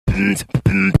Thank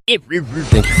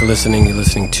you for listening. You're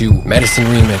listening to Medicine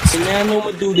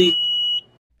Remix.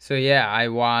 So yeah, I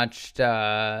watched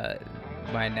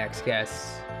my next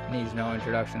guest needs no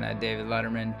introduction, that David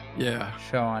Letterman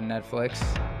show on Netflix.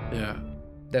 Yeah.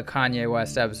 The Kanye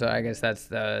West episode, I guess that's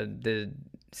the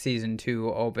season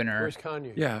 2 opener. Where's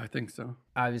Kanye? Yeah, I think so.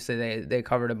 Obviously they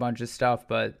covered a bunch of stuff,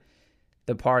 but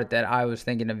the part that I was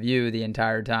thinking of you the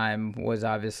entire time was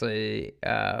obviously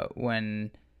when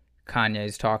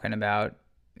Kanye's talking about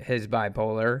his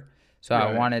bipolar. So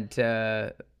I wanted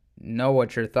to know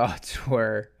what your thoughts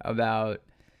were about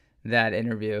that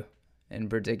interview in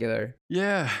particular.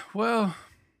 Yeah, well,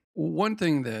 one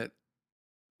thing that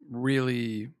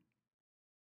really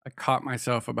I caught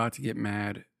myself about to get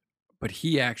mad, but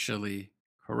he actually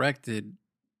corrected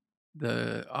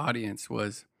the audience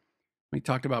was when he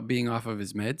talked about being off of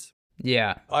his meds.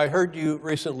 Yeah. I heard you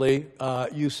recently,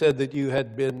 you said that you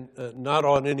had been not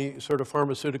on any sort of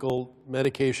pharmaceutical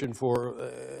medication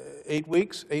for 8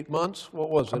 weeks, 8 months? What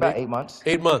was it? About 8 months.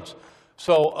 8 months.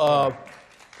 So,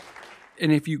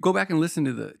 And if you go back and listen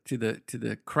to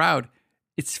the crowd,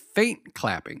 it's faint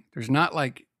clapping. There's not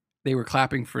like they were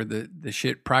clapping for the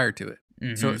shit prior to it.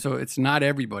 Mm-hmm. So it's not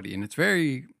everybody, and it's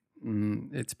very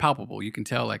it's palpable. You can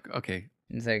tell, like, okay,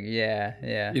 It's like,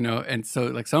 yeah. you know. And so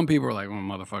like some people are like, well,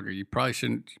 motherfucker, you probably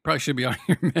should be on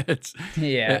your meds.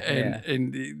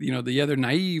 And you know, the other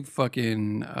naive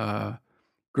fucking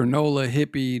granola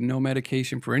hippie, no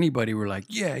medication for anybody were like,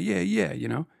 yeah, you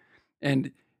know.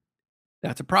 And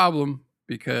that's a problem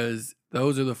because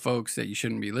those are the folks that you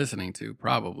shouldn't be listening to,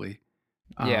 probably.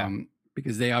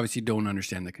 Because they obviously don't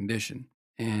understand the condition.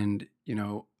 And, you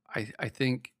know, I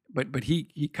think, but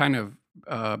he kind of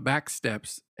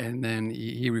backsteps, and then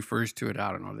he refers to it,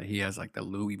 I don't know, that he has like the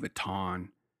Louis Vuitton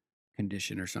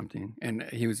condition or something. And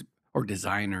he was, or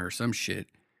designer or some shit.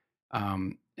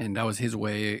 And that was his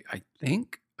way, I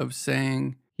think, of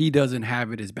saying he doesn't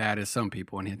have it as bad as some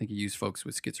people. And I think he used folks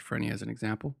with schizophrenia as an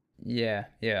example. Yeah.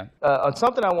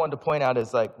 Something I wanted to point out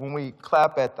is, like, when we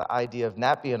clap at the idea of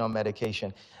not being on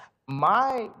medication,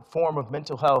 my form of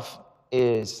mental health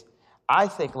is, I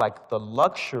think, like the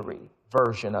luxury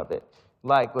version of it.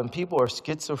 Like when people are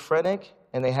schizophrenic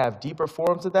and they have deeper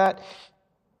forms of that,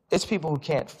 it's people who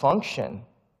can't function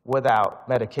without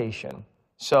medication.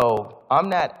 So I'm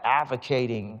not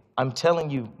advocating, I'm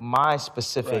telling you my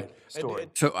specific story.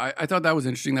 So I thought that was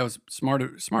interesting. That was smart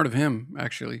of him,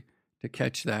 actually, to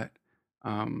catch that.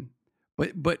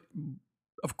 But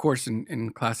of course,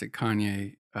 in classic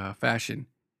Kanye fashion,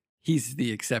 he's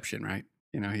the exception, right?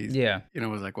 You know, he's, you know,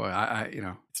 was like, well, I you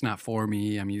know, it's not for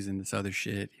me. I'm using this other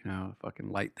shit, you know, fucking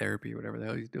light therapy, whatever the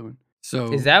hell he's doing.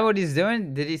 So Is that what he's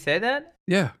doing? Did he say that?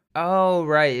 Yeah. Oh,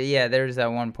 right. Yeah, there's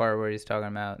that one part where he's talking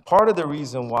about. Part of the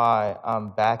reason why I'm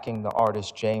backing the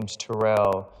artist James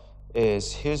Turrell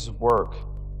is his work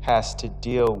has to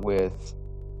deal with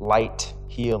light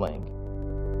healing.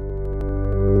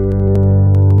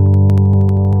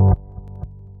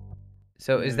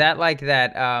 So is that like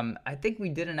that? I think we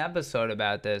did an episode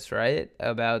about this, right?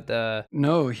 About the.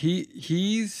 No,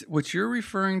 he's what you're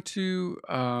referring to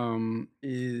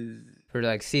is for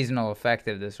like seasonal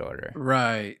affective disorder,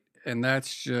 right? And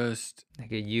that's just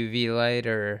like a UV light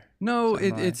or no,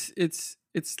 it's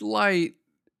light,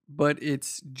 but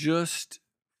it's just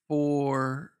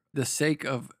for the sake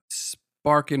of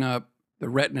sparking up the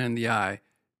retina in the eye,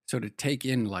 so to take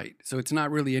in light. So it's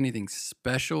not really anything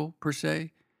special per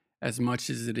se, as much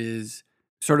as it is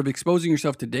sort of exposing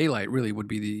yourself to daylight really would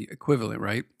be the equivalent,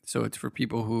 right? So it's for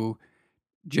people who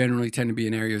generally tend to be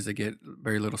in areas that get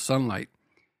very little sunlight.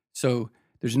 So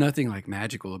there's nothing like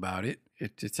magical about it.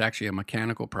 It's actually a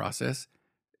mechanical process.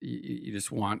 You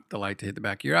just want the light to hit the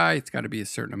back of your eye. It's got to be a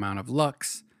certain amount of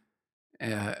lux.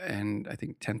 And I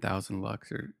think 10,000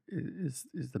 lux is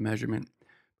the measurement.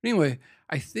 But anyway,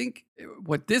 I think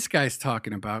what this guy's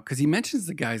talking about, because he mentions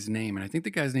the guy's name, and I think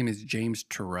the guy's name is James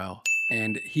Turrell,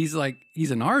 and he's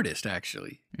an artist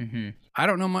actually. Mm-hmm. I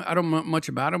don't know much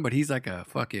about him, but he's like a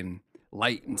fucking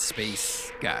light and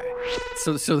space guy.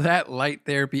 So that light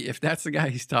therapy, if that's the guy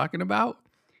he's talking about,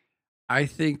 I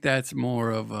think that's more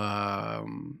of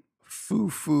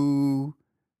foo-foo,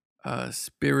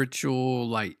 spiritual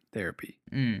light therapy,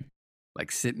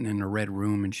 like sitting in a red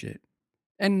room and shit.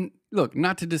 And look,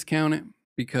 not to discount it,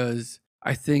 because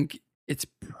I think it's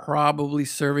probably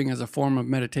serving as a form of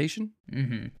meditation,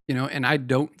 you know, and I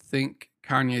don't think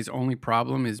Kanye's only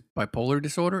problem is bipolar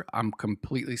disorder. I'm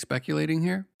completely speculating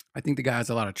here. I think the guy has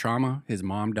a lot of trauma, his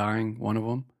mom dying, one of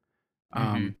them.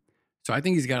 So I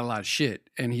think he's got a lot of shit,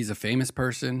 and he's a famous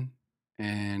person,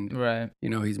 and, you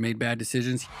know, he's made bad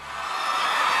decisions.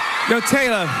 Yo,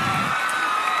 Taylor,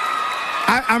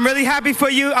 I'm really happy for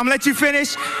you. I'm gonna let you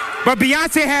finish. But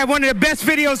Beyonce had one of the best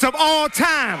videos of all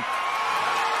time.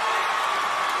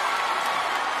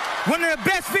 One of the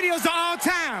best videos of all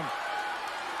time.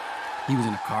 He was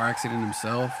in a car accident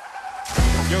himself.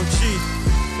 Yo, Chief,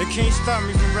 they can't stop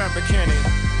me from rapping Kenny.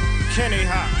 Kenny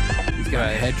hot. He's got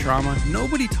head trauma.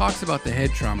 Nobody talks about the head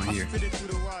trauma here.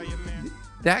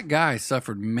 That guy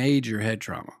suffered major head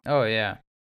trauma. Oh, yeah.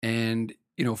 And,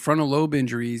 you know, frontal lobe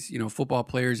injuries, you know, football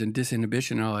players and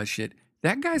disinhibition and all that shit.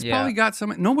 That guy's probably got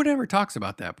some. Nobody ever talks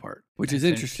about that part, which is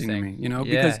interesting to me, you know,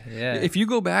 because if you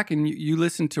go back and you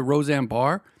listen to Roseanne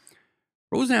Barr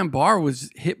was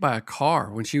hit by a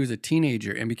car when she was a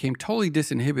teenager and became totally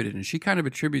disinhibited. And she kind of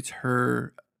attributes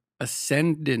her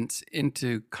ascendance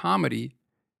into comedy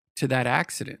to that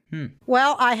accident.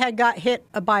 Well, I had got hit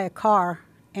by a car,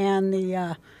 and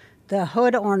the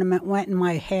hood ornament went in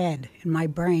my head, in my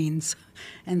brains,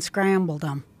 and scrambled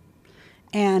them.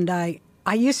 And I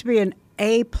used to be an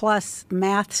A+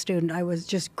 math student. I was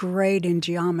just great in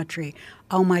geometry.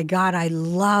 Oh my God, I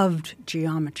loved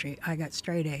geometry. I got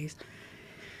straight A's.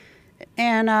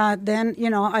 And then, you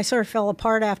know, I sort of fell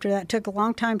apart after that. It took a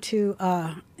long time to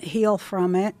heal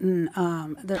from it. And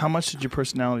How much did your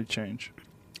personality change?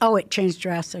 Oh, it changed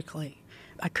drastically.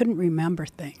 I couldn't remember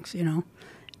things, you know.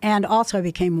 And also I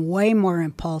became way more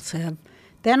impulsive.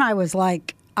 Then I was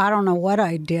like, I don't know what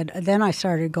I did. Then I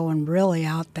started going really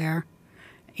out there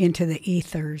into the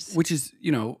ethers. Which is,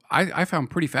 you know, I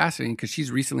found pretty fascinating because she's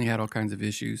recently had all kinds of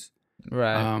issues.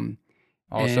 Right.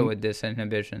 Also with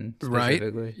disinhibition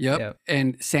specifically. Right. Yep.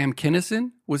 And Sam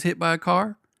Kinison was hit by a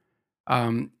car.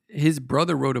 His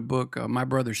brother wrote a book, My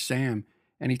Brother Sam,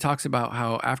 and he talks about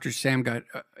how after Sam got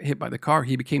hit by the car,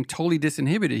 he became totally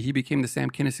disinhibited. He became the Sam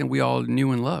Kinison we all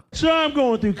knew and loved. So I'm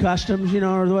going through customs, you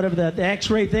know, or whatever, the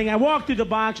X-ray thing. I walk through the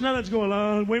box, nothing's going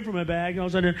on, wait for my bag, and all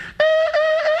of a sudden,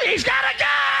 he's got a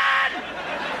gun!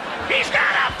 He's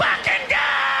got a fucking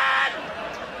gun!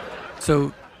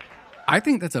 So I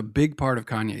think that's a big part of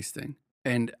Kanye's thing.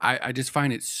 And I just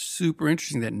find it super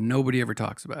interesting that nobody ever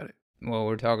talks about it. Well,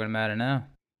 we're talking about it now.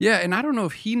 Yeah, and I don't know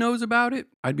if he knows about it.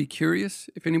 I'd be curious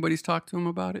if anybody's talked to him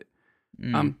about it.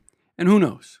 And who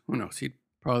knows? Who knows? He'd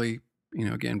probably, you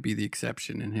know, again, be the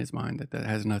exception in his mind that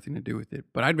has nothing to do with it.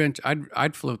 But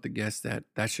I'd float the guess that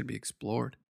should be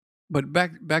explored. But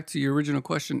back to your original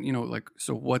question, you know, like,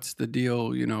 so what's the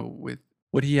deal, you know, with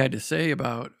what he had to say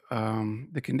about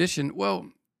the condition? Well,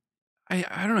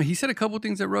 I don't know. He said a couple of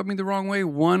things that rubbed me the wrong way.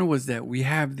 One was that we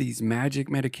have these magic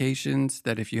medications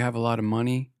that if you have a lot of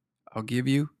money, I'll give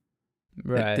you,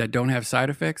 right? That don't have side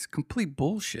effects. Complete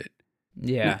bullshit.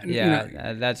 Yeah, you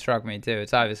know, that struck me too.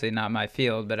 It's obviously not my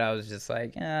field, but I was just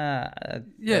like, that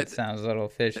sounds a little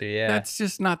fishy. Yeah, that's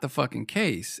just not the fucking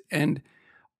case. And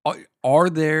are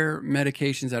there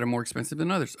medications that are more expensive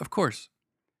than others? Of course.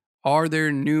 Are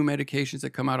there new medications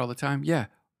that come out all the time? Yeah.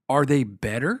 Are they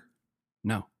better?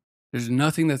 No. There's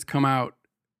nothing that's come out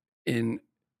in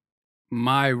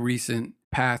my recent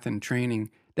path and training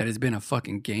that has been a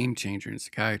fucking game changer in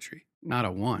psychiatry. Not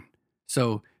a one.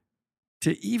 So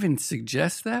to even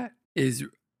suggest that is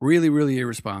really, really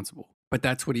irresponsible. But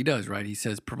that's what he does, right? He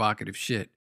says provocative shit.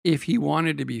 If he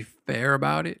wanted to be fair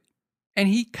about it, and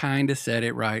he kind of said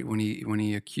it right when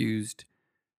he accused,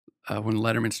 when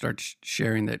Letterman starts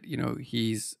sharing that, you know,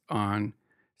 he's on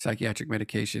psychiatric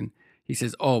medication, he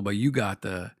says, oh, but you got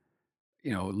the,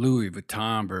 you know, Louis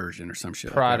Vuitton version or some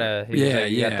shit. Prada. Like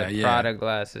that. You got the Prada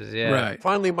glasses. Yeah. Right.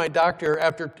 Finally, my doctor,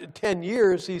 after 10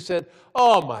 years, he said,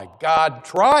 oh my God,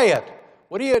 try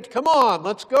it. Come on,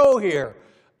 let's go here.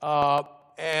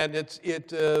 And it's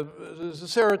a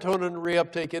serotonin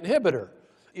reuptake inhibitor.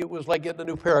 It was like getting a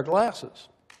new pair of glasses.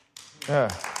 Yeah.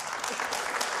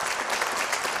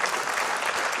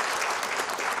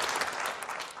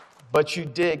 But you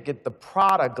did get the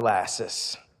Prada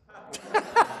glasses.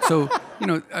 So, you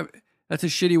know, that's a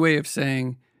shitty way of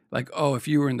saying, like, oh, if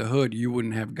you were in the hood, you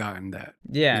wouldn't have gotten that.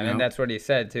 Yeah, you know? I mean, that's what he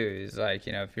said, too. He's like,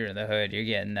 you know, if you're in the hood, you're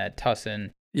getting that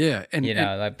tussin. Yeah. And, you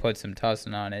know, like put some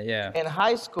tussin on it, yeah. In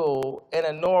high school, in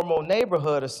a normal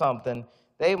neighborhood or something,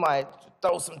 they might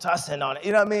throw some tussin on it.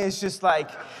 You know what I mean? It's just like,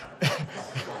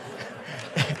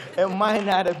 it might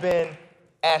not have been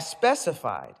as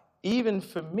specified. Even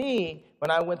for me,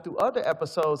 when I went through other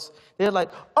episodes, they're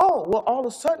like, oh, well, all of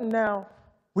a sudden now,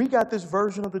 we got this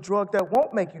version of the drug that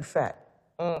won't make you fat.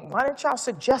 Why didn't y'all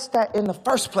suggest that in the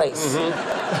first place?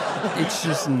 Mm-hmm. It's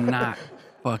just not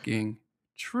fucking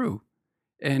true.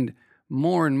 And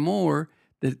more,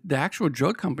 the actual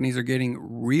drug companies are getting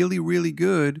really, really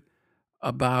good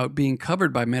about being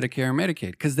covered by Medicare and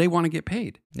Medicaid because they want to get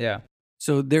paid. Yeah.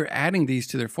 So they're adding these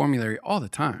to their formulary all the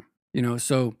time. You know,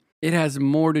 so it has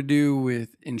more to do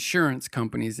with insurance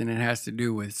companies than it has to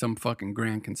do with some fucking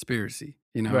grand conspiracy,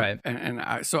 you know? Right. And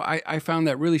I found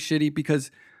that really shitty because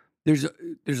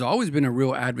there's always been a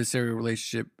real adversarial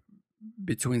relationship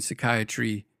between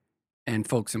psychiatry and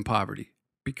folks in poverty,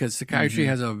 because psychiatry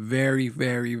has a very,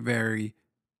 very, very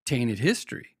tainted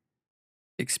history,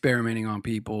 experimenting on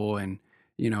people and,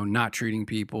 you know, not treating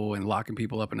people and locking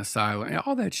people up in asylum and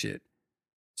all that shit.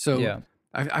 So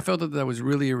I felt that was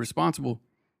really irresponsible,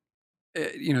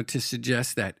 you know, to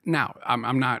suggest that. Now,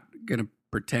 I'm not going to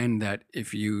pretend that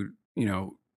if you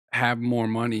know, have more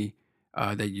money,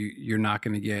 that you're not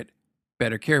going to get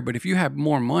better care. But if you have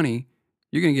more money,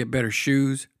 you're going to get better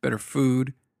shoes, better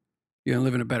food. You're going to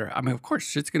live in a better, I mean, of course,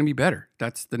 shit's going to be better.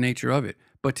 That's the nature of it.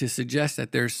 But to suggest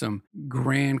that there's some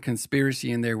grand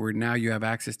conspiracy in there where now you have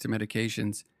access to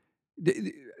medications,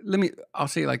 I'll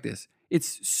say it like this.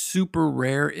 It's super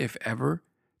rare, if ever,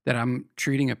 that I'm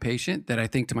treating a patient that I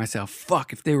think to myself,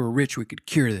 fuck, if they were rich, we could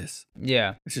cure this.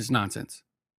 Yeah. It's just nonsense.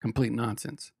 Complete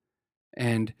nonsense.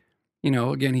 And, you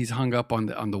know, again, he's hung up on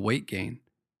the weight gain.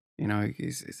 You know, he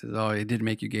says, oh, it did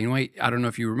make you gain weight. I don't know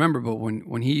if you remember, but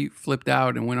when he flipped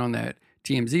out and went on that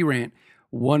TMZ rant,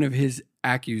 one of his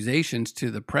accusations to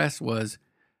the press was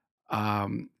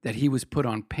that he was put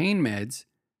on pain meds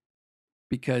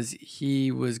because he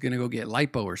was going to go get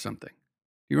lipo or something.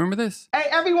 You remember this? Hey,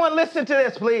 everyone, listen to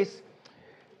this, please.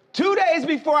 2 days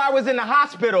before I was in the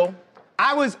hospital,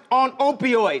 I was on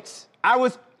opioids. I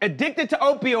was addicted to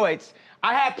opioids.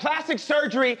 I had plastic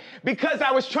surgery because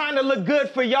I was trying to look good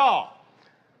for y'all.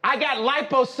 I got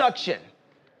liposuction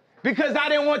because I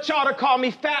didn't want y'all to call me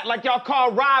fat like y'all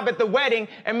called Rob at the wedding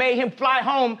and made him fly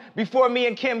home before me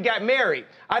and Kim got married.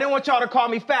 I didn't want y'all to call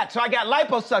me fat, so I got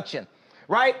liposuction,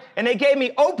 right? And they gave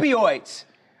me opioids,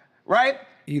 right?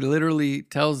 He literally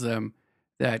tells them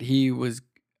that he was,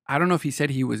 I don't know if he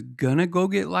said he was gonna go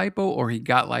get lipo or he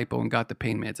got lipo and got the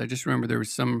pain meds. I just remember there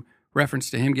was some reference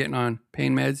to him getting on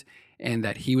pain meds and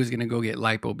that he was gonna go get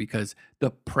lipo because the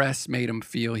press made him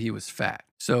feel he was fat.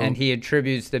 So, and he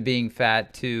attributes the being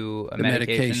fat to a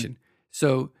medication.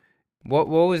 So what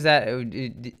was that?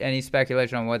 Any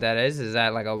speculation on what that is? Is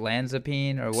that like a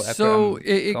olanzapine or what? So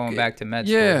going back to med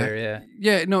yeah, school here,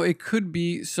 yeah. No, it could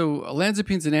be. So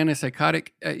olanzapine's an antipsychotic.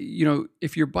 You know,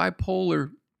 if you're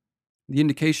bipolar, the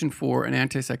indication for an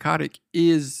antipsychotic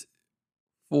is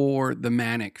for the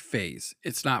manic phase.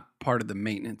 It's not part of the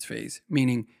maintenance phase.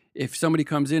 Meaning, if somebody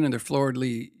comes in and they're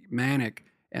floridly manic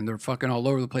and they're fucking all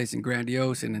over the place and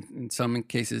grandiose, and in some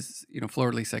cases, you know,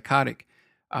 floridly psychotic,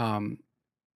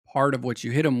 part of what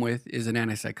you hit them with is an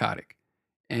antipsychotic.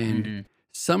 And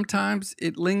sometimes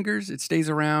it lingers, it stays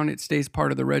around, it stays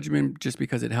part of the regimen just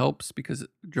because it helps, because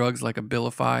drugs like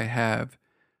Abilify have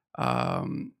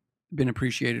been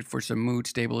appreciated for some mood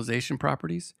stabilization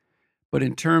properties. But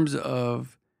in terms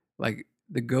of like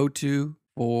the go-to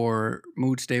for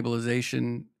mood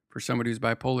stabilization for somebody who's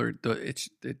bipolar,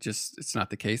 it's not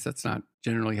the case. That's not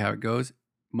generally how it goes.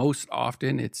 Most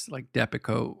often it's like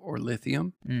Depakote or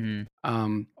lithium.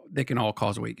 They can all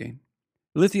cause weight gain.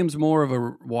 Lithium's more of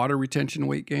a water retention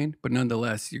weight gain, but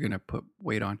nonetheless, you're going to put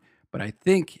weight on. But I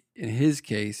think in his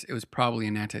case, it was probably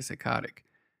an antipsychotic.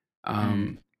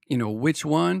 You know, which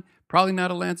one? Probably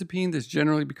not olanzapine. That's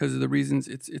generally because of the reasons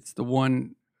it's the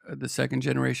one, the second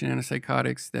generation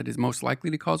antipsychotics that is most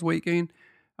likely to cause weight gain.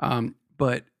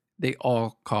 But they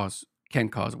all can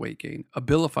cause weight gain.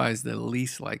 Abilify is the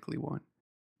least likely one,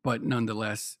 but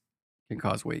nonetheless can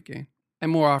cause weight gain.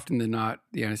 And more often than not,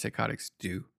 the antipsychotics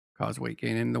do cause weight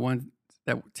gain. And the ones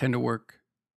that tend to work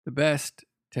the best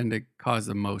tend to cause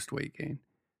the most weight gain.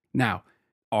 Now,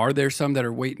 are there some that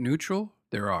are weight neutral?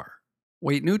 There are.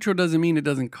 Weight neutral doesn't mean it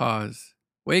doesn't cause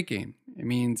weight gain. It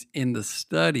means in the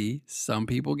study, some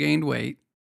people gained weight,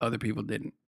 other people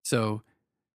didn't. So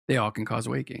they all can cause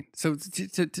weight gain. So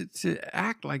to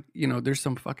act like, you know, there's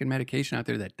some fucking medication out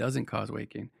there that doesn't cause weight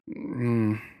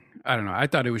gain. I don't know. I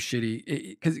thought it was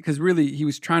shitty because really he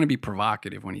was trying to be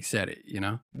provocative when he said it, you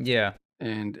know? Yeah.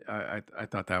 And I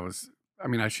thought that was, I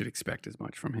mean, I should expect as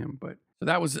much from him. But so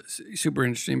that was super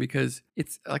interesting because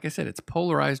it's, like I said, it's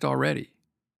polarized already,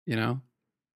 you know?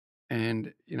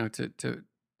 And, you know, to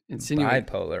insinuate.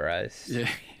 Bipolarized.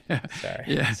 Yeah. Sorry.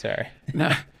 Yeah. Sorry.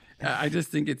 No, I just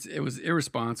think it was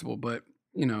irresponsible, but,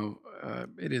 you know,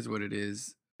 it is what it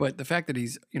is. But the fact that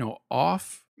he's, you know,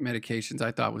 off medications,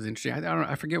 I thought was interesting.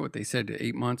 I forget what they said,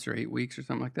 8 months or 8 weeks or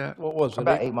something like that. What was it?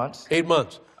 About 8 months. 8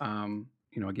 months.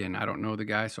 You know, again, I don't know the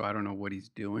guy, so I don't know what he's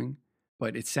doing,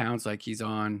 but it sounds like he's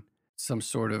on some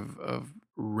sort of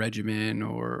regimen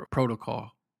or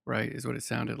protocol, right? Is what it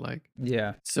sounded like.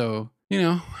 Yeah. So, you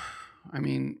know, I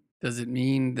mean, does it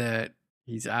mean that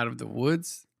he's out of the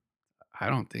woods? I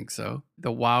don't think so.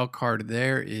 The wild card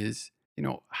there is,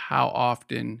 how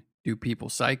often do people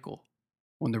cycle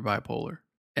when they're bipolar?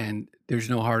 And there's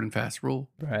no hard and fast rule.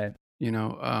 Right.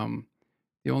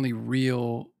 The only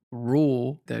real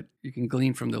rule that you can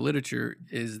glean from the literature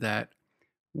is that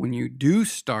when you do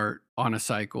start on a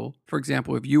cycle, for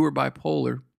example, if you were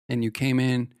bipolar and you came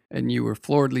in and you were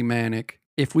floridly manic,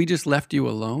 if we just left you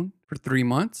alone for 3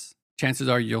 months, chances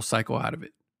are you'll cycle out of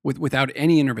it without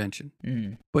any intervention.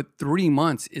 But 3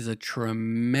 months is a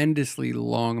tremendously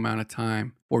long amount of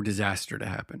time for disaster to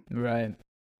happen. Right.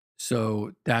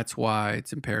 So that's why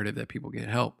it's imperative that people get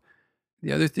help.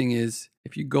 The other thing is,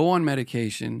 if you go on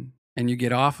medication and you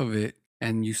get off of it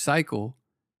and you cycle,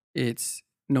 it's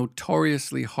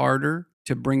notoriously harder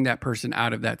to bring that person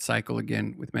out of that cycle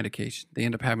again with medication. They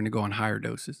end up having to go on higher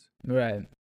doses. Right.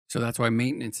 So that's why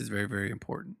maintenance is very, very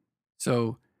important.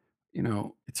 So,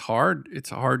 it's hard. It's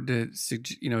hard to,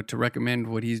 to recommend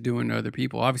what he's doing to other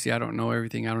people. Obviously, I don't know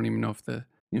everything. I don't even know if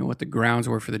what the grounds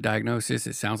were for the diagnosis.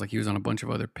 It sounds like he was on a bunch of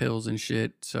other pills and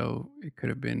shit. So it could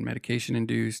have been medication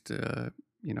induced,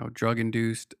 drug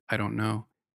induced. I don't know.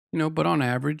 But on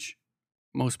average,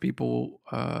 most people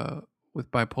with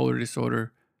bipolar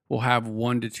disorder will have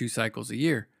 1 to 2 cycles a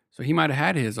year. So he might have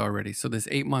had his already. So this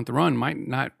 8-month run might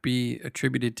not be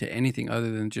attributed to anything other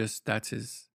than just that's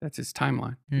his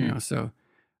timeline. So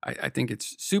I think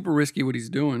it's super risky what he's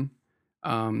doing.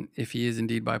 If he is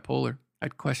indeed bipolar,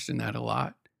 I'd question that a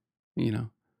lot.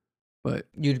 But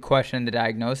you'd question the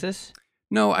diagnosis?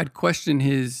 No, I'd question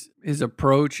his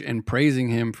approach and praising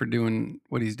him for doing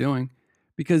what he's doing,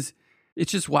 because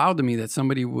it's just wild to me that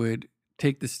somebody would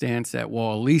take the stance that,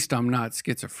 well, at least I'm not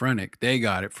schizophrenic. They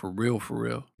got it for real, for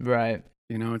real. Right.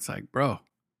 It's like, bro,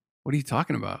 what are you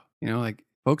talking about? Like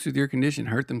folks with your condition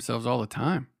hurt themselves all the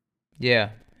time. Yeah.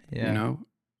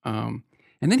 And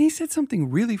then he said something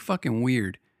really fucking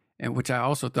weird, and which I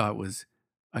also thought was,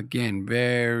 again,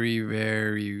 very,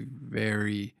 very,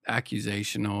 very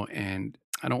accusational, and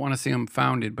I don't want to say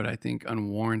unfounded, but I think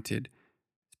unwarranted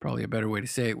is probably a better way to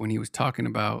say it. When he was talking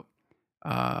about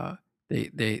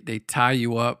they tie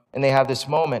you up. And they have this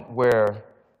moment where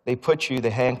they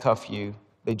handcuff you,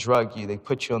 they drug you, they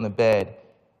put you on the bed,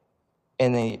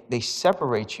 and they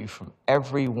separate you from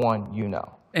everyone you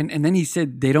know. And then he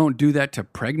said they don't do that to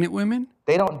pregnant women?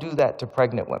 They don't do that to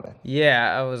pregnant women.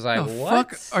 Yeah, I was like, the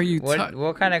what? Fuck are you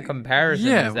what kind of comparison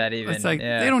is that even? It's like,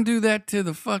 they don't do that to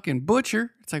the fucking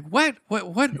butcher. It's like, what,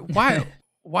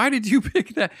 why did you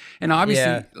pick that? And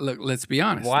obviously, look, let's be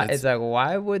honest. It's like,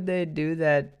 why would they do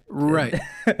that? Right.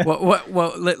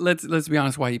 well, let's be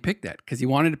honest why he picked that. Because he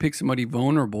wanted to pick somebody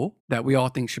vulnerable that we all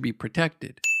think should be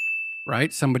protected,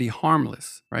 right? Somebody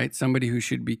harmless, right? Somebody who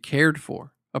should be cared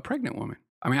for, a pregnant woman.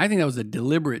 I mean, I think that was a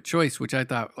deliberate choice, which I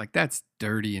thought, like, that's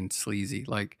dirty and sleazy.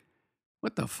 Like,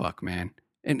 what the fuck, man?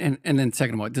 And then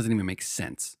second of all, it doesn't even make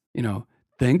sense.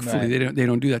 Thankfully they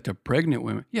don't do that to pregnant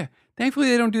women. Yeah,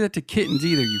 thankfully they don't do that to kittens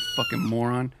either, you fucking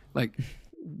moron. Like,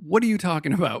 what are you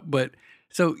talking about? But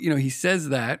so, he says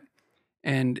that,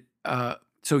 and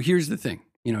so here's the thing.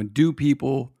 Do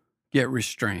people get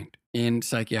restrained in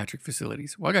psychiatric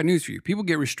facilities? Well, I got news for you. People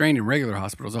get restrained in regular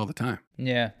hospitals all the time.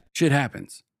 Yeah. Shit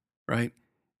happens, right?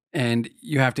 And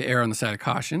you have to err on the side of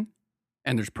caution,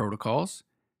 and there's protocols,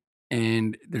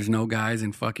 and there's no guys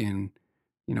in fucking,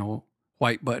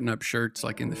 white button-up shirts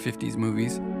like in the 50s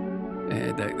movies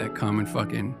that come and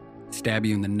fucking stab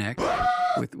you in the neck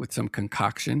with some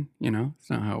concoction. It's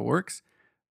not how it works.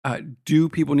 Do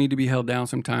people need to be held down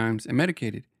sometimes and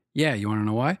medicated? Yeah, you want to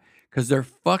know why? Because they're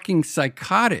fucking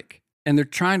psychotic, and they're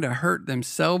trying to hurt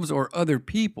themselves or other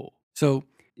people. So,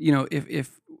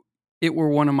 if it were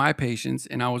one of my patients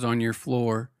and I was on your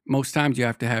floor, most times you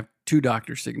have to have 2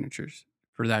 doctor signatures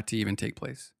for that to even take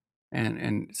place.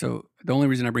 And so the only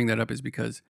reason I bring that up is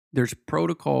because there's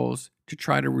protocols to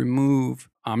try to remove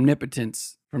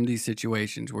omnipotence from these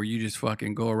situations where you just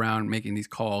fucking go around making these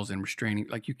calls and restraining.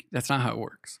 That's not how it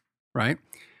works, right?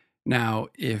 Now,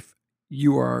 if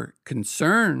you are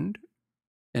concerned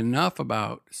enough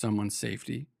about someone's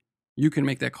safety, you can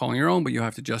make that call on your own, but you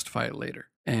have to justify it later.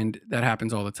 And that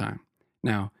happens all the time.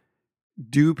 Now,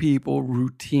 do people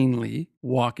routinely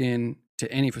walk in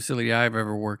to any facility I've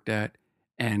ever worked at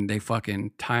and they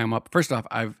fucking tie them up? First off,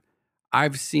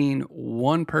 I've seen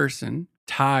one person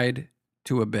tied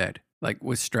to a bed, like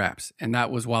with straps, and that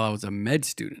was while I was a med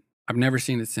student. I've never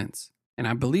seen it since. And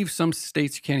I believe some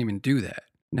states you can't even do that.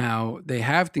 Now, they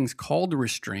have things called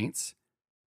restraints,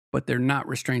 but they're not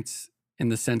restraints in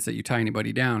the sense that you tie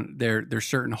anybody down. There's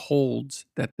certain holds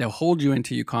that they'll hold you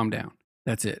until you calm down.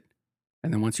 That's it.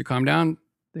 And then once you calm down,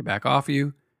 they back off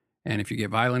you. And if you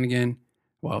get violent again,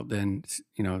 well, then,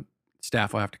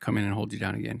 staff will have to come in and hold you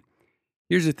down again.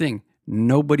 Here's the thing.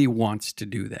 Nobody wants to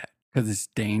do that because it's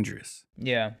dangerous.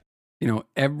 Yeah. You know,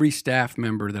 every staff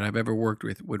member that I've ever worked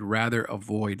with would rather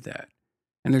avoid that.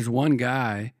 And there's one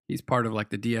guy, he's part of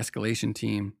like the de-escalation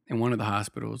team in one of the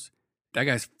hospitals. That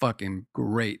guy's fucking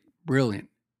great, brilliant.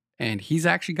 And he's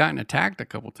actually gotten attacked a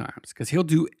couple times because he'll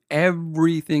do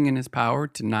everything in his power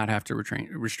to not have to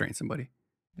restrain somebody.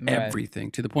 Right.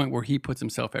 Everything, to the point where he puts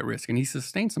himself at risk. And he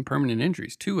sustained some permanent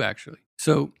injuries too, actually.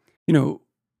 So, you know,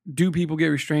 do people get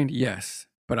restrained? Yes.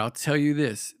 But I'll tell you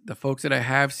this, the folks that I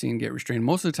have seen get restrained,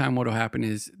 most of the time what will happen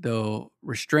is they'll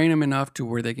restrain them enough to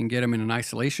where they can get them in an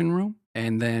isolation room,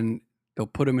 and then they'll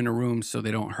put them in a room so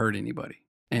they don't hurt anybody.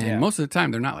 And most of the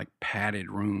time, they're not like padded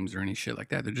rooms or any shit like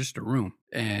that. They're just a room.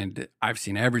 And I've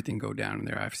seen everything go down in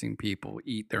there. I've seen people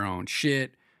eat their own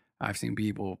shit. I've seen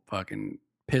people fucking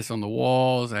piss on the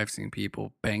walls. I've seen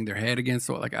people bang their head against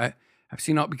the wall. Like I've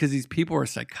seen all, because these people are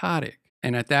psychotic.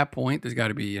 And at that point, there's got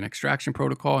to be an extraction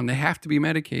protocol and they have to be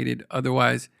medicated.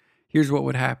 Otherwise, here's what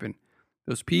would happen.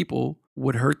 Those people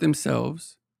would hurt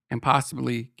themselves and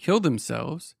possibly kill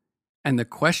themselves. And the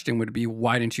question would be,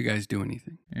 why didn't you guys do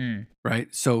anything? Right?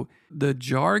 So the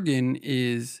jargon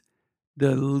is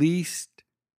the least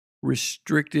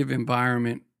restrictive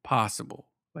environment possible.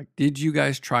 Like, did you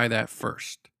guys try that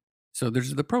first? So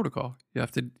there's the protocol.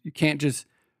 You can't just,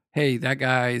 hey, that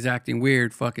guy is acting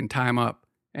weird, fucking tie him up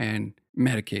and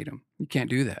medicate him. You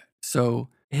can't do that. So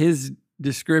his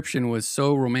description was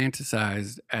so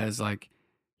romanticized as like,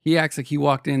 he acts like he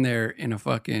walked in there in a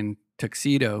fucking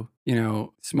tuxedo, you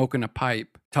know, smoking a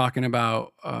pipe, talking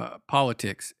about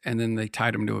politics, and then they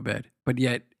tied him to a bed. But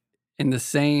yet in the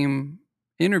same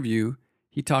interview,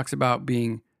 he talks about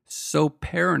being so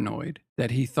paranoid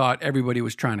that he thought everybody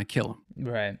was trying to kill him.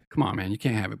 Right. Come on, man. You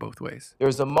can't have it both ways.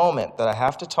 There's a moment that I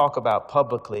have to talk about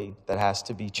publicly that has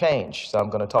to be changed. So I'm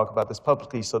going to talk about this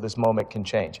publicly so this moment can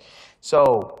change.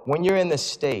 So when you're in this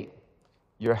state,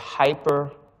 you're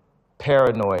hyper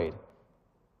paranoid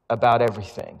about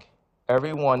everything.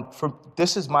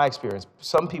 This is my experience.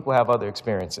 Some people have other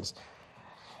experiences.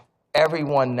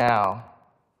 Everyone now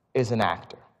is an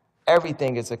actor.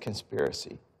 Everything is a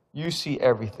conspiracy. You see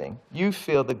everything. You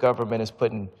feel the government is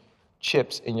putting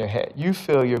chips in your head. You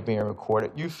feel you're being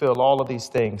recorded. You feel all of these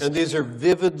things. And these are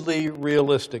vividly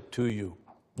realistic to you.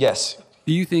 Yes.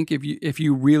 Do you think if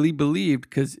you really believed,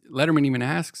 because Letterman even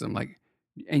asks him, like,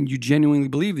 and you genuinely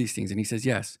believe these things? And he says,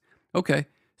 yes. Okay.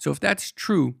 So if that's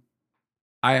true,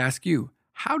 I ask you,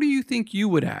 how do you think you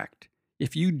would act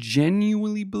if you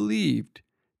genuinely believed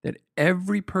that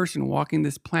every person walking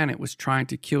this planet was trying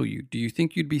to kill you? Do you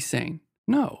think you'd be sane?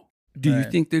 No. Do you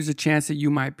think there's a chance that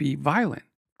you might be violent?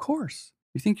 Of course.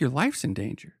 You think your life's in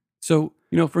danger. So,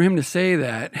 you know, for him to say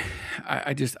that,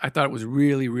 I thought it was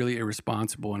really, really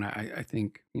irresponsible. And I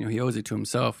think, you know, he owes it to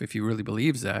himself, if he really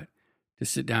believes that, to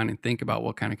sit down and think about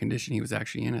what kind of condition he was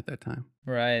actually in at that time.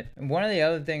 Right. And one of the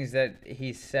other things that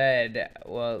he said,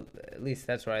 well, at least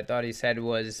that's what I thought he said,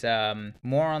 was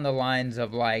more on the lines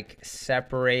of like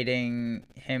separating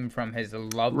him from his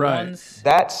loved ones.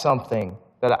 That's something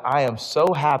that I am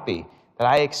so happy that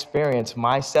I experienced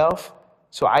myself,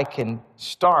 so I can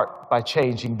start by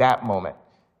changing that moment.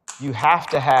 You have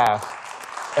to have...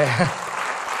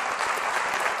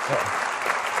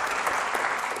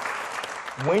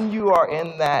 When you are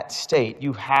in that state,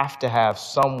 you have to have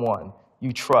someone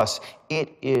you trust.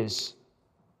 It is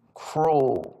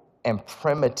cruel and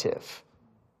primitive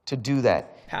to do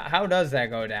that. How does that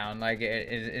go down? Like,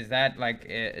 is that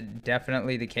like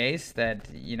definitely the case that,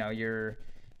 you know, your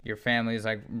family is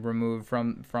like removed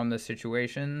from the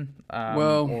situation?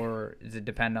 Or does it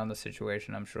depend on the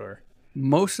situation? I'm sure.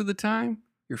 Most of the time,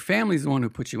 your family's the one who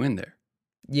puts you in there.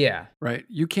 Yeah. Right.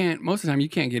 Most of the time you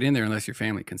can't get in there unless your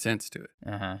family consents to it.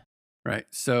 Uh-huh. Right.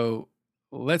 So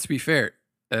let's be fair.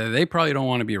 They probably don't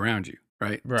want to be around you.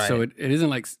 Right. Right. So it isn't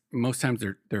like most times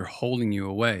they're holding you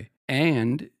away.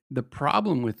 And the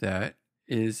problem with that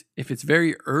is if it's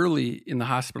very early in the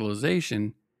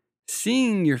hospitalization,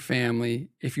 seeing your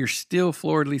family, if you're still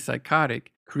floridly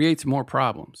psychotic, creates more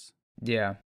problems.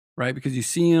 Yeah. Right. Because you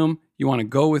see them, you want to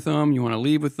go with them, you want to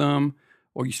leave with them.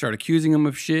 Or you start accusing them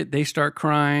of shit, they start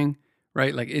crying,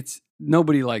 right? Like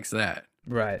nobody likes that.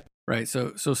 Right. Right.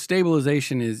 So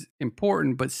stabilization is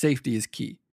important, but safety is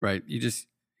key, right?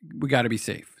 We got to be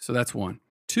safe. So that's one.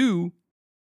 Two,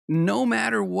 no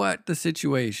matter what the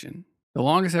situation, the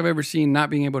longest I've ever seen not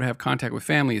being able to have contact with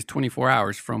family is 24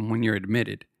 hours from when you're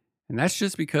admitted. And that's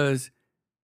just because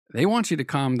they want you to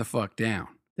calm the fuck down.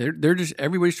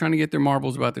 Everybody's trying to get their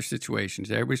marbles about their situations.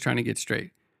 Everybody's trying to get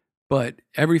straight. But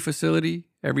every facility,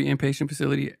 every inpatient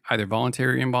facility, either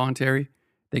voluntary or involuntary,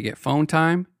 they get phone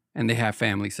time and they have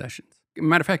family sessions.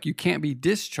 Matter of fact, you can't be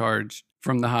discharged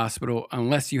from the hospital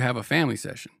unless you have a family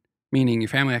session, meaning your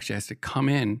family actually has to come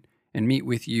in and meet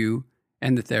with you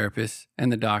and the therapist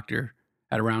and the doctor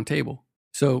at a round table.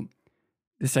 So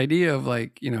this idea of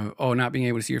like, not being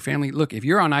able to see your family. Look, if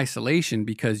you're on isolation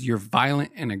because you're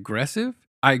violent and aggressive,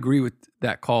 I agree with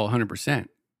that call 100%.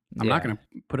 I'm not going to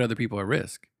put other people at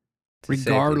risk,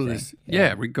 regardless.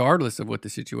 Regardless of what the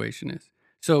situation is.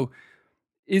 So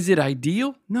is it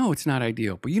ideal? No, it's not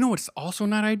ideal. But you know what's also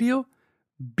not ideal?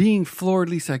 Being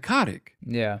floridly psychotic.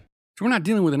 Yeah. So we're not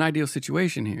dealing with an ideal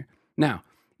situation here. Now,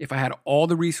 if I had all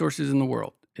the resources in the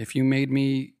world, if you made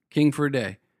me king for a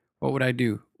day, what would I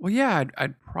do? Well, yeah,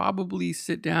 I'd probably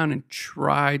sit down and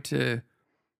try to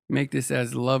make this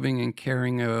as loving and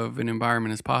caring of an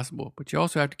environment as possible. But you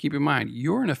also have to keep in mind,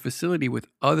 you're in a facility with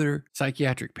other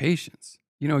psychiatric patients.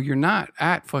 You're not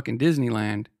at fucking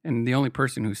Disneyland and the only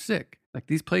person who's sick. Like,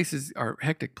 these places are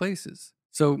hectic places.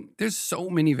 So there's so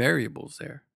many variables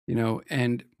there,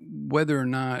 and whether or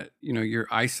not, you're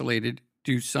isolated.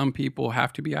 Do some people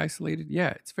have to be isolated? Yeah,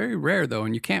 it's very rare though,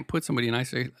 and you can't put somebody in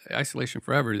isolation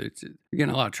forever. You're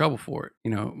getting a lot of trouble for it.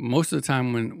 Most of the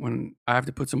time when I have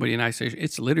to put somebody in isolation,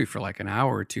 it's literally for like an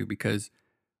hour or two because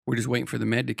we're just waiting for the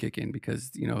med to kick in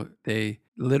because, they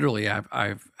literally,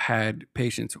 I've had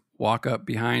patients walk up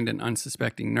behind an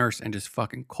unsuspecting nurse and just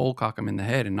fucking cold cock them in the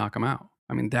head and knock them out.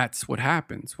 I mean, that's what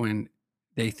happens when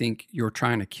they think you're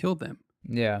trying to kill them.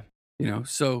 Yeah.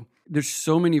 So there's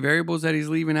so many variables that he's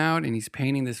leaving out, and he's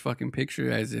painting this fucking picture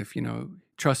as if,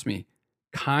 trust me,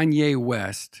 Kanye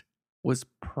West was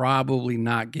probably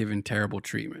not given terrible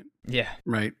treatment. Yeah.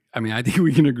 Right. I mean, I think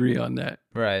we can agree on that.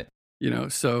 Right.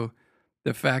 So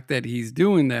the fact that he's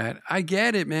doing that, I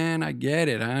get it, man. I get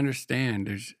it. I understand.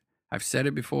 I've said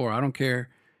it before. I don't care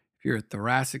if you're a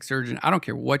thoracic surgeon. I don't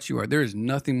care what you are. There is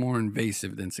nothing more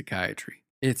invasive than psychiatry.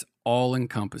 It's all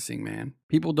encompassing, man.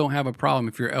 People don't have a problem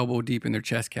if you're elbow deep in their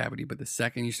chest cavity, but the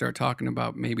second you start talking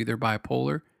about maybe they're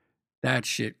bipolar, that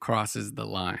shit crosses the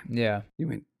line. Yeah. You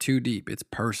went too deep. It's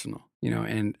personal,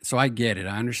 and so I get it.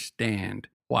 I understand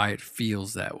why it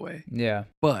feels that way. Yeah.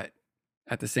 But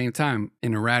at the same time,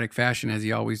 in erratic fashion, as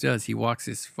he always does, he walks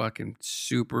this fucking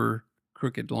super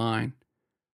crooked line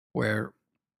where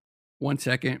 1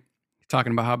 second he's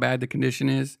talking about how bad the condition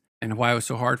is and why it was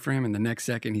so hard for him. And the next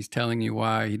second, he's telling you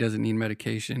why he doesn't need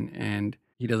medication and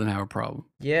he doesn't have a problem.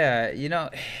 Yeah,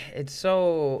 it's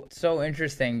so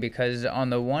interesting because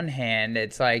on the one hand,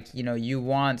 it's like, you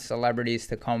want celebrities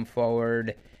to come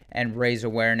forward and raise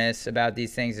awareness about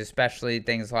these things, especially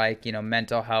things like,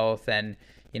 mental health and,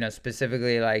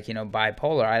 specifically like,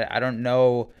 bipolar. I don't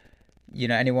know,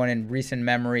 anyone in recent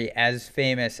memory as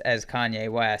famous as Kanye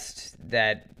West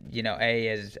that, A,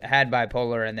 has had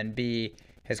bipolar and then B,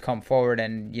 has come forward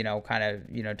and, kind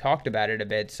of, talked about it a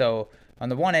bit. So on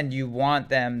the one end, you want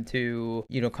them to,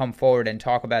 come forward and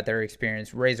talk about their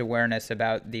experience, raise awareness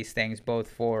about these things, both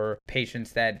for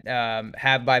patients that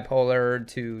have bipolar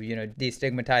to,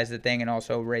 destigmatize the thing and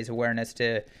also raise awareness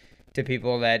to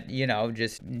people that,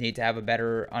 just need to have a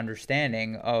better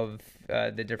understanding of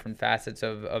the different facets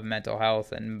of mental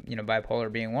health and, bipolar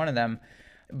being one of them.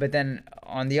 But then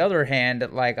on the other hand,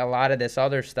 like a lot of this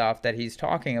other stuff that he's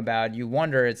talking about, you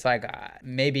wonder, it's like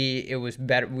maybe it was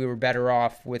better. We were better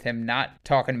off with him not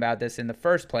talking about this in the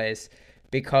first place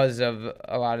because of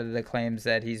a lot of the claims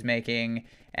that he's making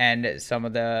and some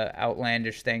of the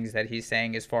outlandish things that he's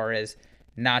saying as far as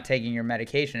not taking your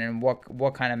medication and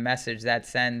what kind of message that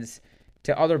sends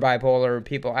to other bipolar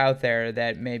people out there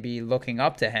that may be looking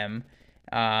up to him.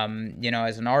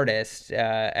 As an artist,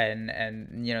 and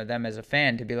them as a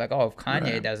fan to be like, oh, if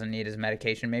Kanye doesn't need his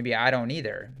medication, maybe I don't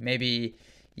either. Maybe,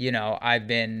 I've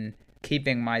been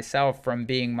keeping myself from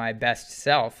being my best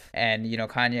self. And,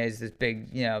 Kanye is this big,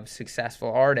 successful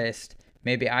artist.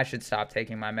 Maybe I should stop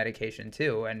taking my medication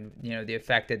too. And, the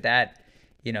effect that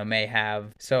may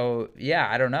have. So, yeah,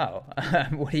 I don't know.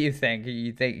 What do you think?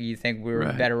 You think we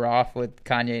were better off with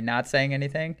Kanye not saying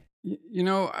anything?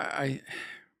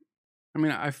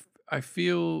 I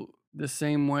feel the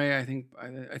same way. I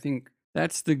think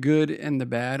that's the good and the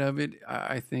bad of it.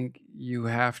 I think you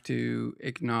have to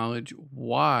acknowledge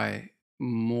why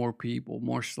more people,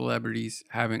 more celebrities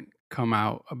haven't come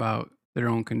out about their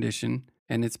own condition.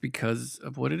 And it's because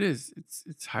of what it is.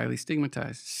 It's highly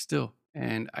stigmatized still.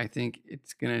 And I think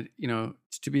it's going to,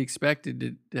 it's to be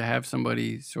expected to have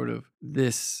somebody sort of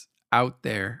this out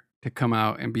there to come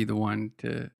out and be the one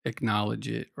to acknowledge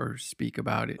it or speak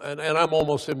about it. And I'm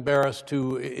almost embarrassed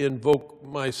to invoke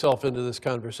myself into this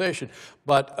conversation,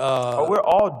 but... we're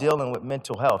all dealing with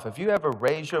mental health. If you ever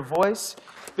raise your voice,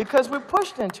 because we're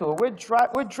pushed into it,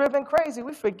 we're driven crazy.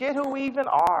 We forget who we even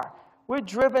are. We're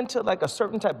driven to like a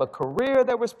certain type of career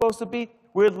that we're supposed to be.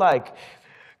 We're like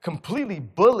completely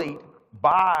bullied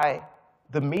by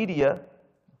the media,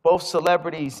 both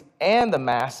celebrities and the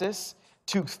masses,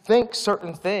 to think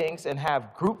certain things and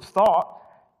have group thought.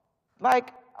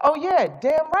 Like, oh yeah,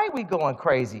 damn right we going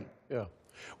crazy. Yeah.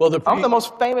 Well, I'm the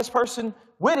most famous person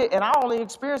with it, and I only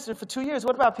experienced it for 2 years.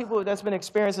 What about people that's been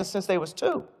experiencing it since they was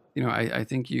 2? You know, I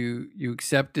think you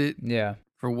accept it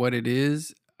for what it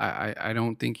is. I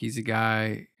don't think he's a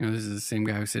guy, you know, this is the same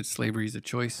guy who said slavery is a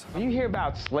choice. When you hear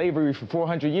about slavery for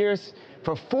 400 years,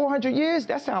 for 400 years,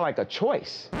 that sounds like a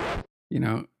choice. You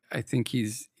know, I think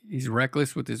he's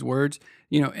reckless with his words,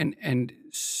 you know, and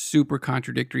super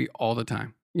contradictory all the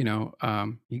time. You know,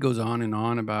 he goes on and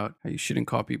on about how you shouldn't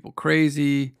call people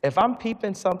crazy. If I'm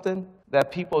peeping something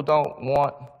that people don't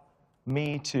want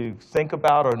me to think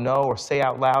about or know or say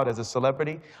out loud as a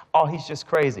celebrity, oh, he's just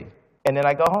crazy. And then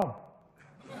I go home.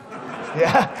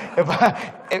 Yeah,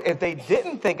 if they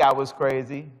didn't think I was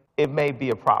crazy, it may be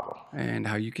a problem. And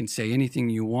how you can say anything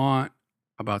you want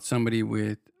about somebody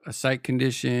with a psych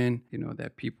condition, you know,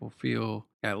 that people feel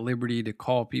at liberty to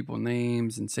call people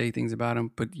names and say things about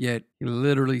them, but yet he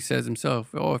literally says himself,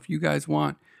 oh, if you guys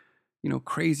want, you know,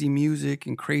 crazy music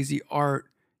and crazy art,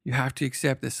 you have to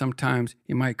accept that sometimes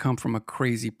it might come from a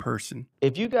crazy person.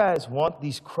 If you guys want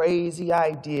these crazy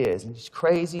ideas and these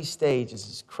crazy stages,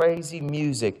 this crazy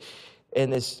music,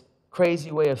 and this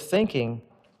crazy way of thinking,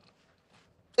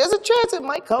 there's a chance it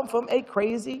might come from a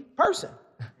crazy person.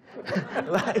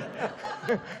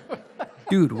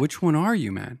 Dude, which one are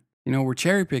you, man? You know, we're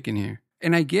cherry picking here.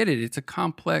 And I get it. It's a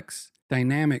complex,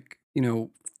 dynamic, you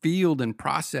know, field and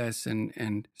process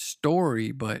and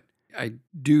story, but I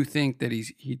do think that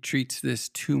he treats this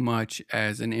too much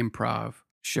as an improv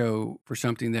show for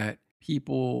something that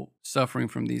people suffering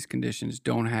from these conditions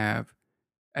don't have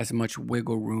as much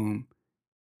wiggle room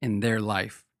in their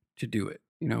life to do it.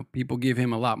 You know, people give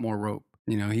him a lot more rope.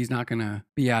 You know, he's not going to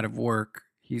be out of work.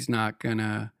 He's not going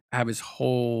to have his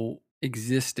whole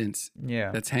existence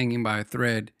that's hanging by a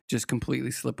thread just completely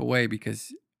slip away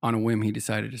because on a whim he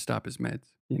decided to stop his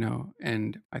meds, you know,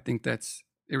 and I think that's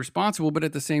irresponsible, but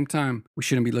at the same time, we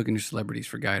shouldn't be looking to celebrities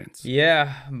for guidance.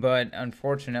 Yeah, but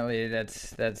unfortunately,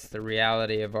 that's the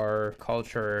reality of our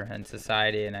culture and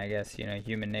society, and I guess, you know,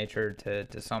 human nature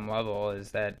to some level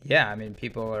is that, yeah, I mean,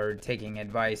 people are taking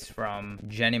advice from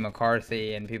Jenny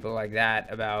McCarthy and people like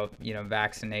that about, you know,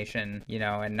 vaccination, you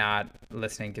know, and not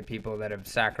listening to people that have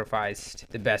sacrificed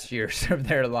the best years of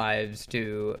their lives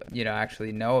to, you know,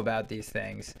 actually know about these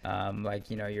things,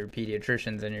 like, you know, your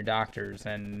pediatricians and your doctors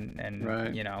and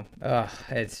right. You know,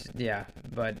 it's, yeah,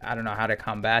 but I don't know how to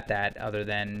combat that other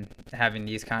than having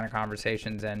these kind of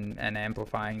conversations and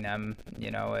amplifying them,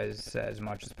 you know, as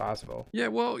much as possible. Yeah,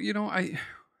 well, you know,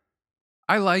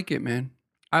 I like it, man.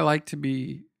 I like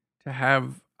to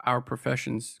have our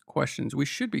profession's questions. We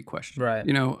should be questioned. Right.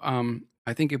 You know,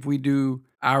 I think if we do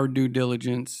our due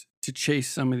diligence to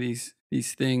chase some of these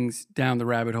things down the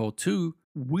rabbit hole too,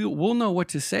 we'll know what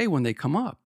to say when they come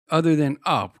up. Other than,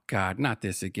 oh, God, not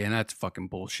this again. That's fucking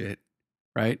bullshit,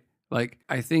 right? Like,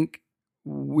 I think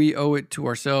we owe it to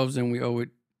ourselves and we owe it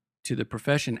to the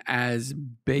profession, as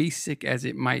basic as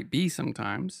it might be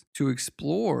sometimes, to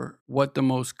explore what the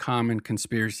most common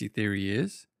conspiracy theory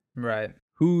is. Right.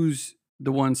 Who's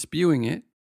the one spewing it,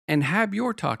 and have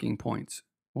your talking points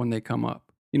when they come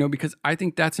up. You know, because I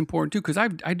think that's important too, because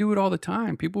I do it all the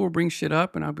time. People will bring shit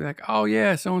up and I'll be like, oh,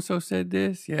 yeah, so-and-so said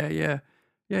this. Yeah,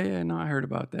 no, I heard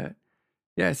about that.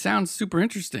 Yeah, it sounds super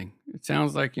interesting. It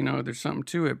sounds like, you know, there's something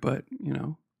to it, but, you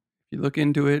know, if you look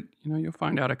into it, you know, you'll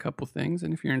find out a couple things.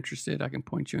 And if you're interested, I can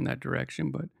point you in that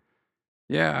direction. But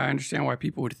yeah, I understand why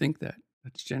people would think that.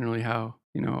 That's generally how,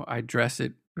 you know, I address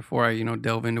it before I, you know,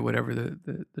 delve into whatever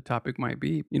the topic might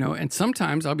be. You know, and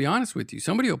sometimes I'll be honest with you,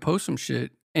 somebody will post some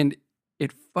shit and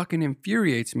it fucking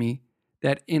infuriates me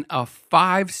that in a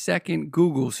 5-second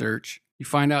Google search, you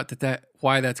find out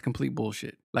why that's complete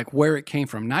bullshit. Like where it came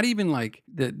from. Not even like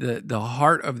the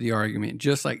heart of the argument,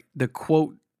 just like the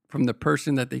quote from the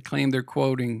person that they claim they're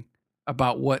quoting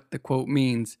about what the quote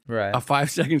means. Right. A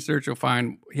 5-second search will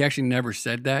find he actually never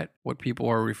said that. What people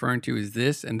are referring to is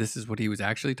this, and this is what he was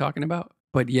actually talking about.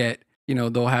 But yet, you know,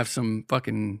 they'll have some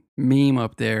fucking meme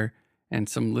up there and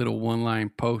some little one-line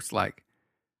post like,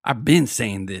 I've been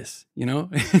saying this, you know?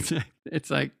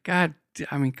 It's like, God,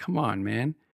 I mean, come on,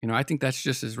 man. I think that's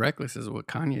just as reckless as what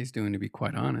Kanye's doing, to be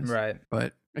quite honest. Right.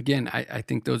 But again, I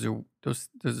think those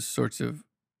sorts of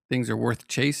things are worth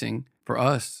chasing for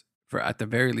us, for at the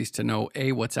very least to know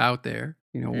what's out there,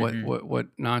 what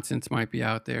nonsense might be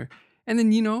out there. And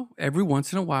then, every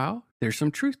once in a while, there's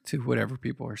some truth to whatever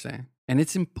people are saying. And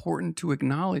it's important to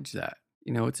acknowledge that.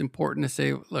 It's important to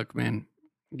say, look, man,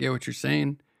 I get what you're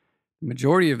saying. The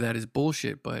majority of that is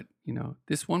bullshit, but,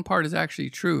 this one part is actually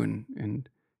true. And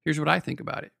here's what I think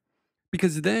about it.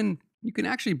 Because then you can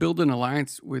actually build an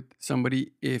alliance with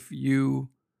somebody if you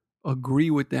agree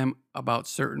with them about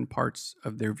certain parts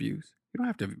of their views. You don't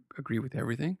have to agree with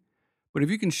everything. But if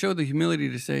you can show the humility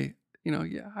to say,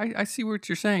 yeah, I see what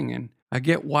you're saying, and I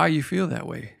get why you feel that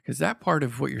way, because that part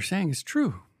of what you're saying is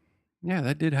true. Yeah,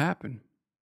 that did happen.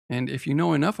 And if you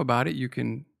know enough about it, you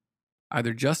can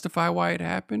either justify why it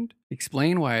happened,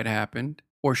 explain why it happened,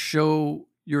 or show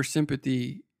your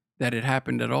sympathy that it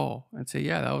happened at all and say,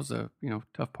 yeah, that was a,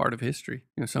 tough part of history,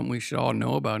 something we should all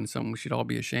know about and something we should all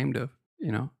be ashamed of,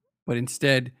 But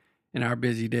instead, in our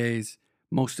busy days,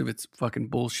 most of it's fucking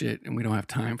bullshit and we don't have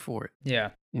time for it.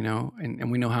 Yeah.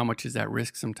 And we know how much is at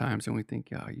risk sometimes, and we think,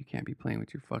 oh, you can't be playing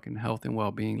with your fucking health and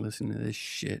well-being listening to this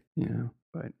shit,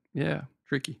 But yeah,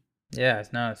 tricky. Yeah,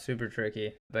 no, it's super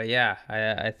tricky. But yeah,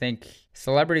 I think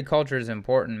celebrity culture is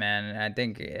important, man. And I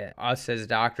think us as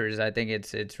doctors, I think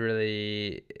it's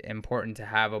really important to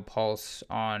have a pulse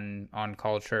on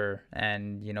culture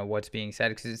and, what's being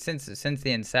said. Because since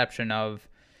the inception of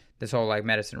this whole like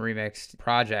Medicine Remixed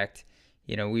project,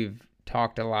 we've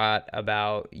talked a lot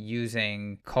about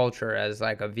using culture as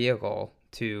like a vehicle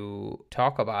to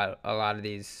talk about a lot of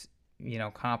these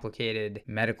complicated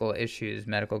medical issues,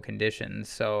 medical conditions.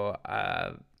 So,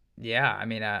 yeah, I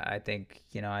mean, I think,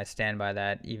 I stand by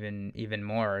that even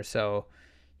more. So,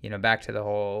 back to the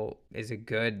whole, is it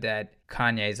good that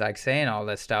Kanye's like saying all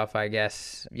this stuff? I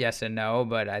guess yes and no,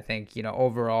 but I think,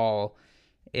 overall,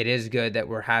 it is good that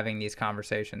we're having these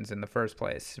conversations in the first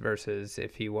place versus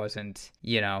if he wasn't,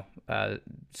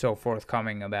 so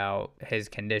forthcoming about his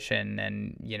condition.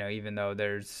 And, even though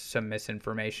there's some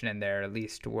misinformation in there, at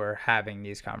least we're having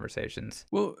these conversations.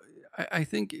 Well, I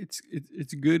think it's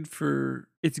good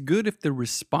if the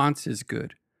response is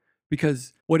good,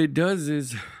 because what it does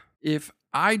is if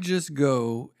I just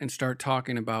go and start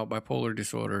talking about bipolar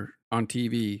disorder on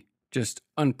TV, just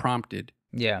unprompted.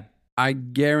 Yeah. I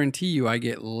guarantee you I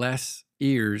get less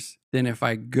ears than if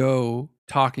I go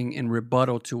talking in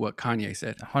rebuttal to what Kanye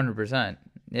said. 100%.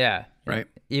 Yeah. Right.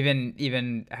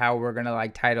 Even how we're going to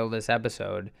like title this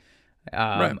episode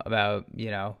right. about,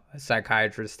 a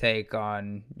psychiatrist's take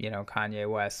on, Kanye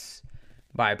West's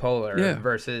bipolar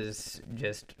versus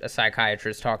just a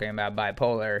psychiatrist talking about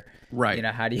bipolar. Right.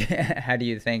 How do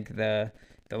you think the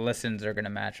listens are going to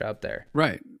match up there?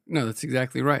 Right. No, that's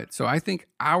exactly right. So I think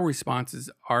our responses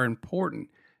are important.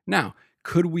 Now,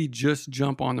 could we just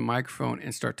jump on the microphone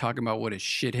and start talking about what a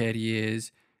shithead he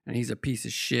is and he's a piece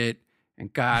of shit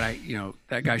and God,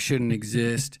 that guy shouldn't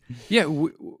exist? Yeah,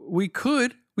 we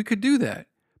could do that.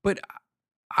 But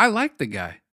I like the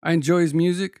guy. I enjoy his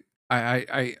music.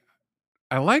 I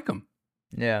like him.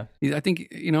 Yeah. I think,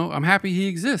 I'm happy he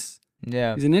exists.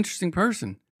 Yeah. He's an interesting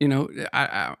person.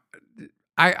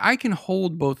 I can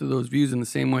hold both of those views in the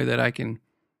same way that I can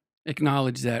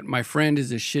acknowledge that my friend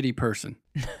is a shitty person,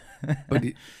 but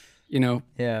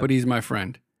but he's my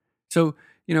friend. So,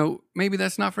 maybe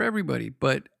that's not for everybody,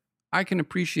 but I can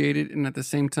appreciate it. And at the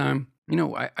same time,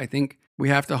 I think we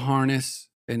have to harness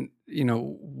and,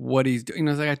 what he's doing.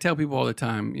 It's like I tell people all the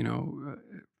time,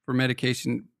 for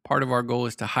medication, part of our goal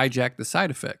is to hijack the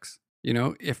side effects.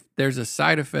 If there's a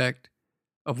side effect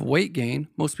of weight gain,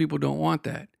 most people don't want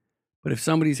that. But if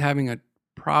somebody's having a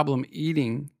problem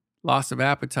eating, loss of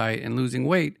appetite, and losing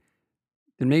weight,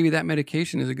 then maybe that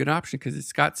medication is a good option because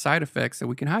it's got side effects that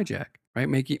we can hijack, right?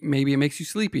 Maybe it makes you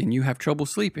sleepy and you have trouble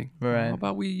sleeping. Right. How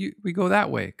about we go that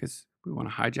way because we want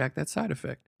to hijack that side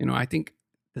effect? I think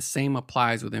the same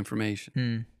applies with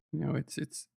information.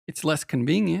 It's less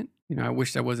convenient. I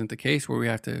wish that wasn't the case where we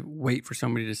have to wait for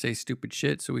somebody to say stupid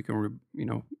shit so we can,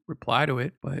 reply to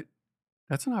it. But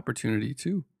that's an opportunity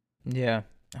too. Yeah.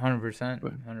 100%.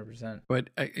 100%. But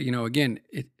again,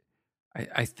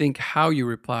 I think how you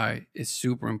reply is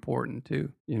super important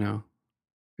too.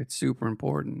 It's super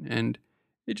important, and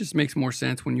it just makes more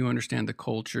sense when you understand the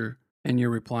culture and you're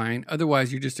replying.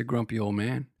 Otherwise, you're just a grumpy old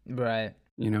man, right?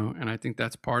 And I think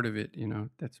that's part of it.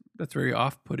 That's very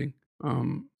off-putting.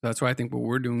 That's why I think what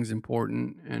we're doing is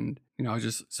important. And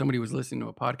somebody was listening to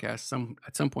a podcast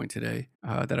at some point today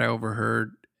that I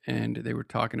overheard. And they were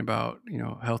talking about,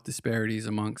 health disparities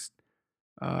amongst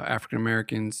African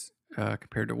Americans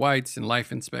compared to whites, and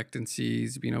life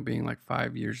expectancies, being like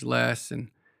 5 years less, and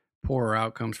poorer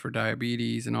outcomes for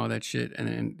diabetes and all that shit. And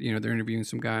then, they're interviewing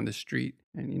some guy on the street,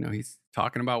 and, he's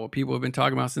talking about what people have been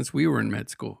talking about since we were in med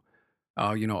school.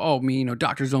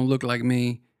 Doctors don't look like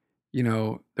me.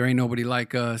 There ain't nobody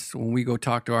like us. When we go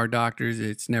talk to our doctors,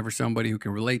 it's never somebody who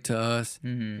can relate to us.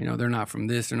 Mm-hmm. They're not from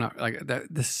this. They're not like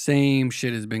that. The same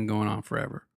shit has been going on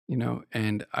forever,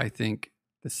 and I think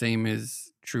the same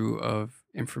is true of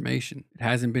information. It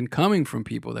hasn't been coming from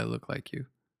people that look like you.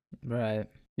 Right.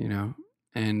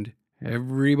 And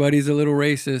everybody's a little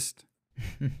racist.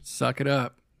 Suck it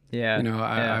up.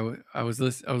 Yeah. I was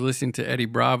listening to Eddie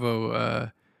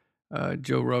Bravo,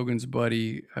 Joe Rogan's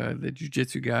buddy, the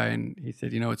jiu-jitsu guy, and he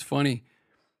said, it's funny,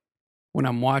 when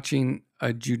I'm watching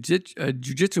a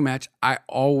jiu-jitsu match, I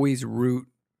always root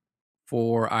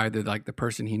for either like the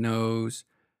person he knows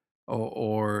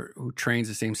or who trains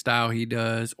the same style he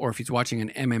does, or if he's watching an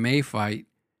MMA fight,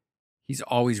 he's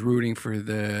always rooting for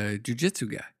the jiu-jitsu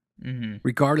guy. Mm-hmm.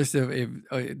 Regardless of if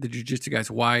the jiu-jitsu guy's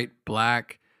white,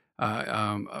 black,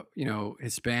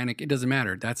 Hispanic, it doesn't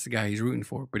matter. That's the guy he's rooting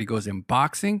for. But he goes, in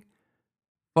boxing,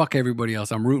 fuck everybody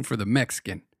else. I'm rooting for the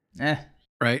Mexican.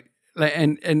 Right?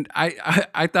 And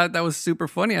I thought that was super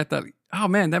funny. I thought, oh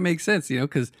man, that makes sense,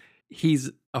 because he's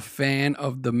a fan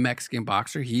of the Mexican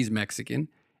boxer. He's Mexican.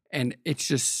 And it's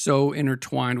just so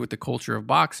intertwined with the culture of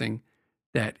boxing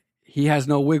that he has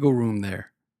no wiggle room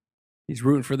there. He's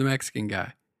rooting for the Mexican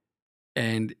guy.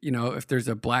 And, if there's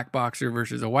a black boxer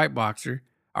versus a white boxer,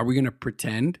 are we going to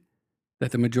pretend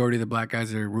that the majority of the black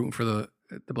guys are rooting for the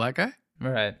black guy?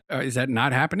 Right. Is that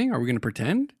not happening? Are we going to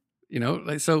pretend?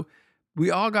 So we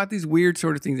all got these weird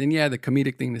sort of things. And yeah, the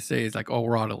comedic thing to say is like, oh,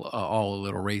 we're all a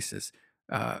little racist.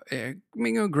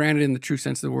 Granted, in the true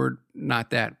sense of the word, not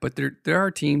that. But there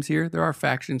are teams here. There are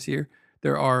factions here.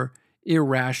 There are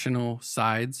irrational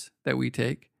sides that we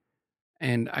take.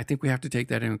 And I think we have to take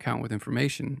that into account with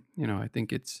information. I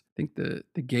think the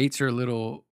gates are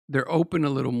they're open a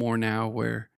little more now,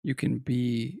 where you can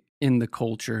be in the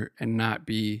culture and not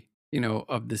be,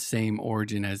 of the same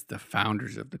origin as the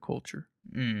founders of the culture.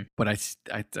 But I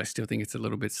still think it's a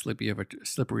little bit slippery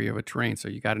of a terrain. So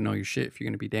you got to know your shit if you're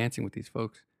going to be dancing with these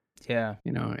folks. Yeah.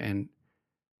 And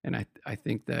I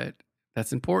think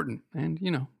that's important. And,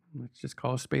 let's just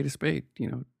call a spade a spade.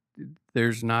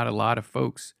 There's not a lot of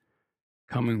folks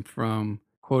coming from,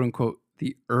 quote unquote,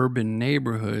 the urban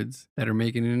neighborhoods that are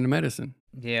making it into medicine.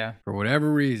 Yeah. For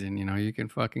whatever reason, you can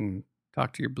fucking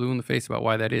talk to your blue in the face about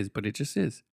why that is, but it just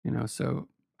is, so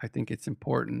I think it's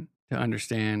important to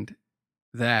understand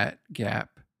that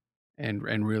gap and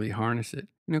really harness it,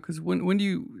 because when do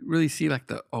you really see like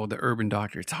the urban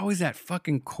doctor? It's always that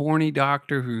fucking corny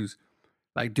doctor who's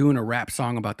like doing a rap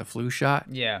song about the flu shot.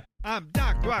 Yeah. I'm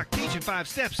Doc Brock, teaching 5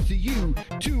 steps to you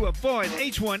to avoid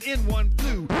H1N1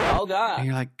 flu. Oh, God. And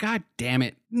you're like, God damn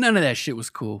it. None of that shit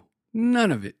was cool.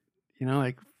 None of it.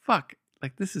 Fuck.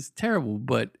 Like, this is terrible.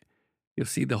 But you'll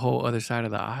see the whole other side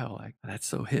of the aisle. Like, that's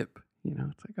so hip. It's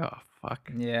like, oh,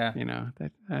 fuck. Yeah.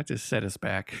 That just set us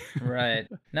back. Right.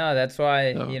 No, that's why,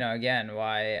 again,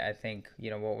 why I think,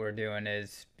 what we're doing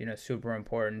is, super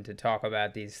important to talk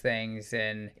about these things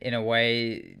in a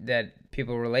way that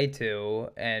people relate to,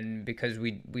 and because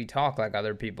we talk like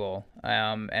other people,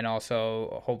 and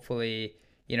also hopefully,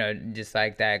 just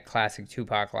like that classic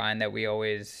Tupac line that we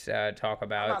always talk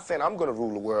about. I'm not saying I'm going to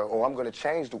rule the world or I'm going to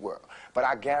change the world, but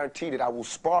I guarantee that I will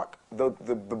spark the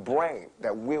brain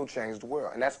that will change the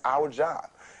world. And that's our job,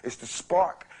 is to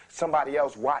spark somebody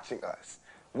else watching us.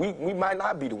 We might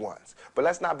not be the ones, but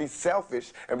let's not be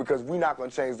selfish, and because we're not going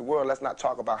to change the world, let's not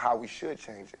talk about how we should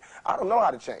change it. I don't know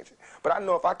how to change it, but I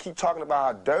know if I keep talking about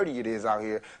how dirty it is out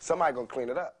here, somebody's going to clean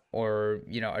it up. Or,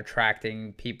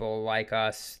 attracting people like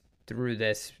us through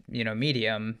this,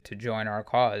 medium to join our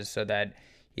cause, so that,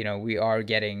 we are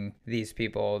getting these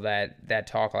people that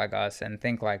talk like us and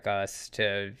think like us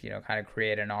to, kind of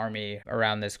create an army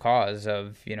around this cause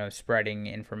of, spreading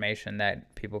information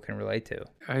that people can relate to.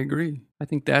 I agree. I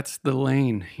think that's the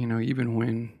lane, even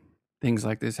when things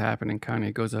like this happen and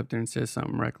Kanye goes up there and says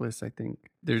something reckless, I think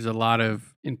there's a lot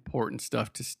of important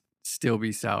stuff to still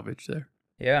be salvaged there.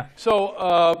 Yeah.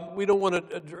 So we don't want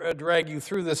to drag you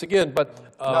through this again, but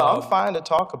no, I'm fine to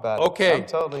talk about it. Okay, I'm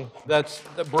totally. That's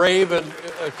brave and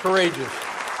courageous.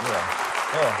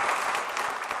 Yeah.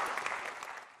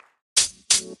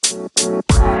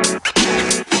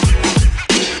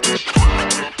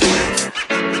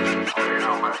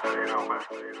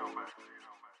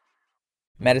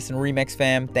 Medicine Remix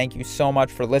fam, thank you so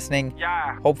much for listening.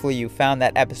 Yeah. Hopefully you found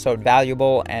that episode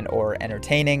valuable and or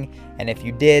entertaining. And if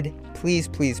you did, please,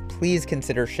 please, please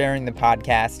consider sharing the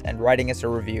podcast and writing us a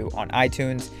review on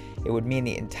iTunes. It would mean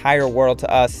the entire world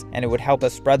to us, and it would help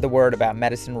us spread the word about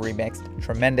Medicine Remixed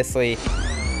tremendously.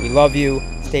 We love you.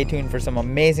 Stay tuned for some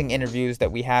amazing interviews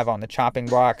that we have on the chopping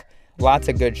block. Lots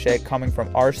of good shit coming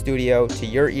from our studio to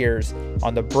your ears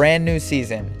on the brand new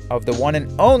season of the one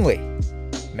and only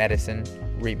Medicine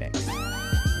Remix.